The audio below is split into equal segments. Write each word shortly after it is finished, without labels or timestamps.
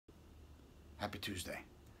Happy Tuesday.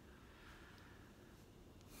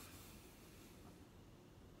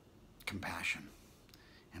 Compassion,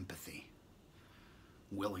 empathy,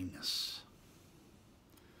 willingness.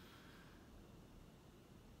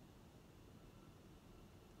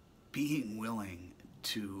 Being willing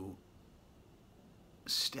to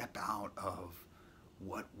step out of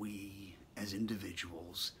what we as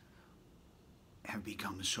individuals have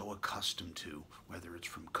become so accustomed to, whether it's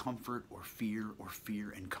from comfort or fear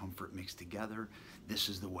and comfort mixed together. This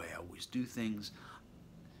is the way I always do things.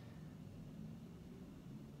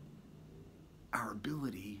 Our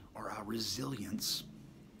ability or our resilience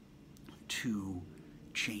to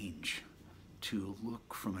change, to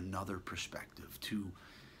look from another perspective, to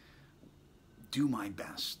do my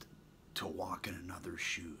best to walk in another's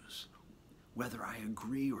shoes. Whether I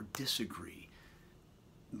agree or disagree,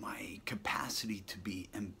 my capacity to be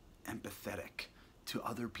empathetic to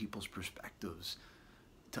other people's perspectives,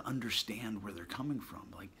 to understand where they're coming from.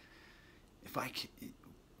 Like, if I can,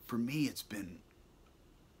 for me, it's been,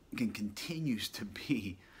 and continues to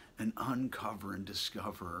be, an uncover and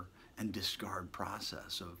discover and discard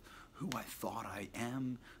process of who I thought I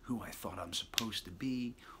am, who I thought I'm supposed to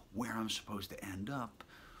be, where I'm supposed to end up.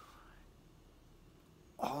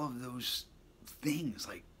 All of those things,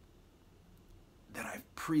 like, that I've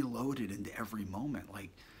preloaded into every moment. Like,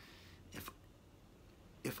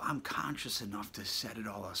 if I'm conscious enough to set it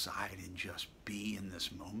all aside and just be in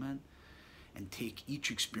this moment and take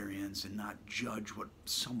each experience and not judge what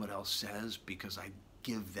someone else says because I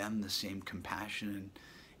give them the same compassion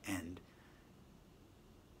and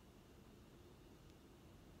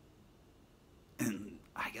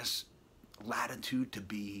I guess latitude to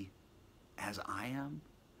be as I am,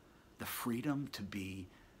 the freedom to be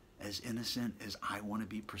as innocent as I want to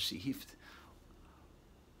be perceived,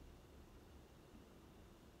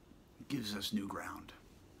 it gives us new ground.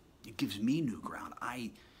 It gives me new ground.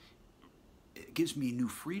 It gives me new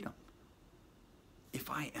freedom.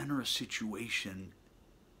 If I enter a situation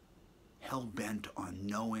hell-bent on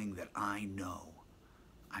knowing that I know,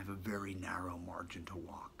 I have a very narrow margin to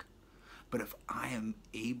walk. But if I am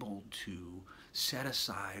able to set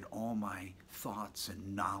aside all my thoughts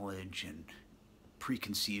and knowledge and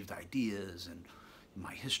preconceived ideas and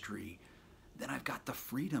my history, then I've got the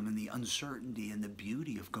freedom and the uncertainty and the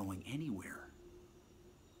beauty of going anywhere.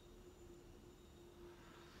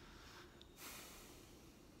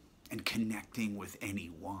 And connecting with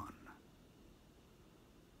anyone.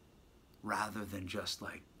 Rather than just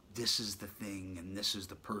like, this is the thing and this is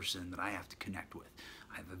the person that I have to connect with.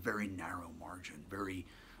 I have a very narrow margin, I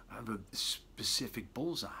have a specific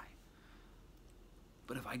bullseye.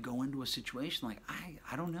 But if I go into a situation like,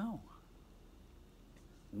 I don't know,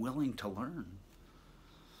 willing to learn,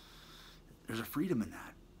 there's a freedom in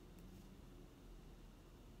that.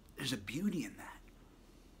 There's a beauty in that.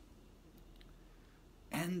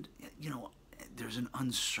 And, you know, there's an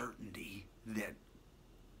uncertainty that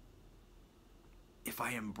if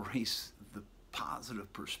I embrace the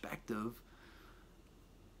positive perspective,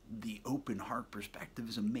 the open heart perspective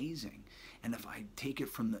is amazing. And if I take it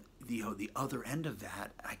from the other end of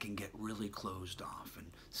that, I can get really closed off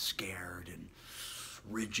and scared and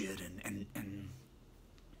rigid and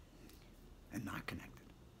not connected,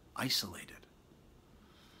 isolated.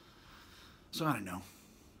 So I don't know.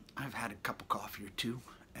 I've had a cup of coffee or two,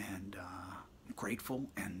 and I'm grateful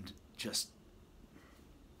and just,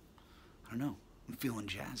 I don't know, I'm feeling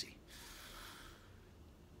jazzy.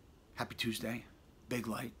 Happy Tuesday. Big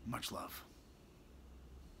light. Much love.